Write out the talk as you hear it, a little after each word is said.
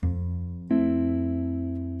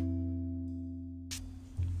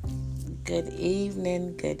Good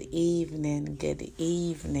evening, good evening, good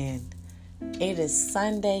evening. It is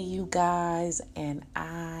Sunday, you guys, and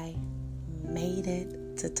I made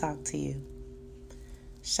it to talk to you.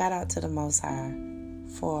 Shout out to the Most High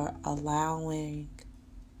for allowing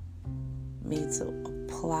me to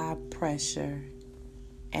apply pressure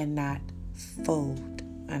and not fold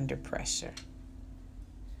under pressure.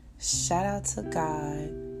 Shout out to God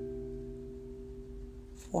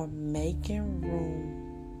for making room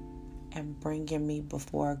and bringing me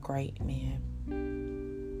before a great man.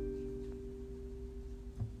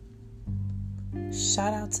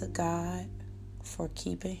 Shout out to God for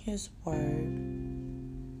keeping His word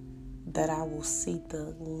that I will see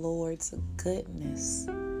the Lord's goodness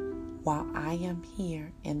while I am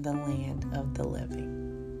here in the land of the living.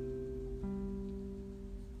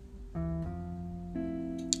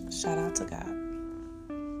 Shout out to God.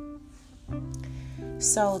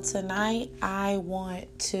 So tonight I want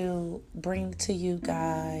to bring to you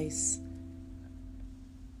guys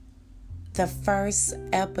the first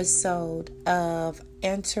episode of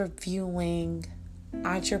interviewing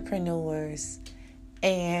entrepreneurs.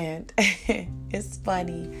 And it's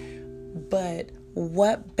funny, but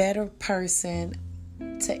what better person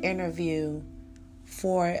to interview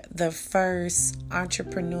for the first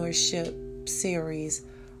entrepreneurship series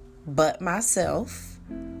but myself?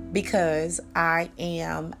 Because I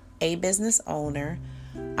am a business owner.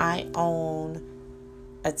 I own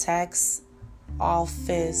a tax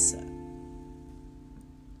office.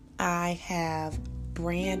 I have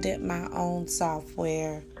branded my own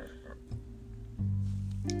software.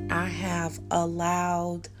 I have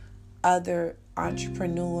allowed other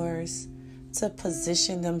entrepreneurs to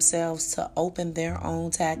position themselves to open their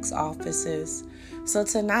own tax offices. So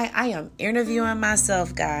tonight I am interviewing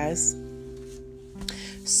myself, guys.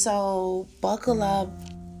 So buckle up,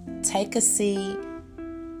 take a seat.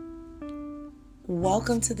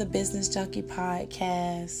 Welcome to the Business Junkie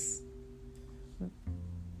Podcast.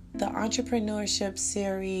 The entrepreneurship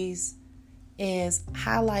series is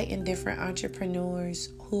highlighting different entrepreneurs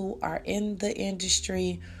who are in the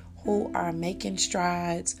industry, who are making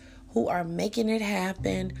strides, who are making it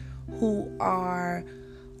happen, who are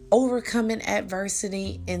overcoming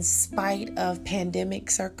adversity in spite of pandemic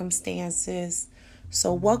circumstances.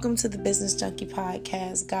 So welcome to the Business Junkie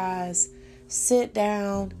Podcast, guys. Sit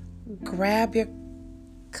down, grab your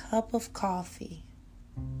cup of coffee,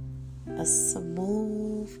 a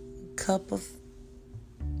smooth cup of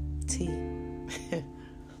tea.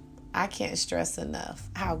 I can't stress enough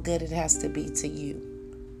how good it has to be to you.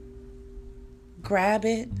 Grab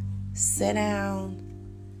it, sit down,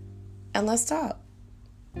 and let's talk.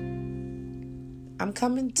 I'm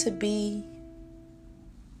coming to be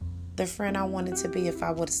the friend I wanted to be if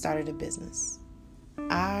I would have started a business.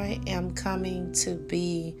 I am coming to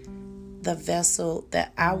be the vessel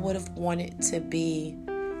that I would have wanted to be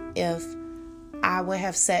if I would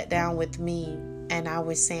have sat down with me and I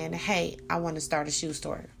was saying, hey, I want to start a shoe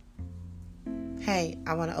store. Hey,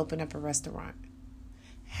 I want to open up a restaurant.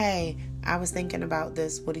 Hey, I was thinking about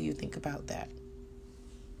this. What do you think about that?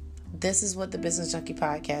 This is what the Business Junkie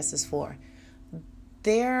Podcast is for.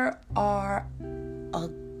 There are a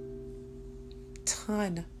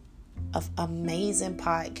ton of amazing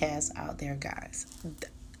podcasts out there, guys.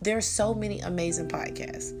 There's so many amazing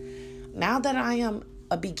podcasts. Now that I am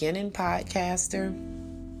a beginning podcaster,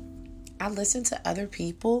 I listen to other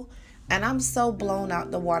people and I'm so blown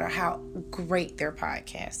out the water how great their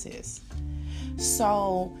podcast is.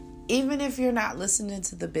 So even if you're not listening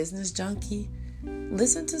to the Business Junkie,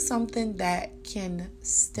 listen to something that can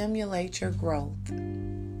stimulate your growth.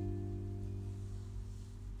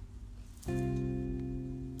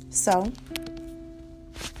 So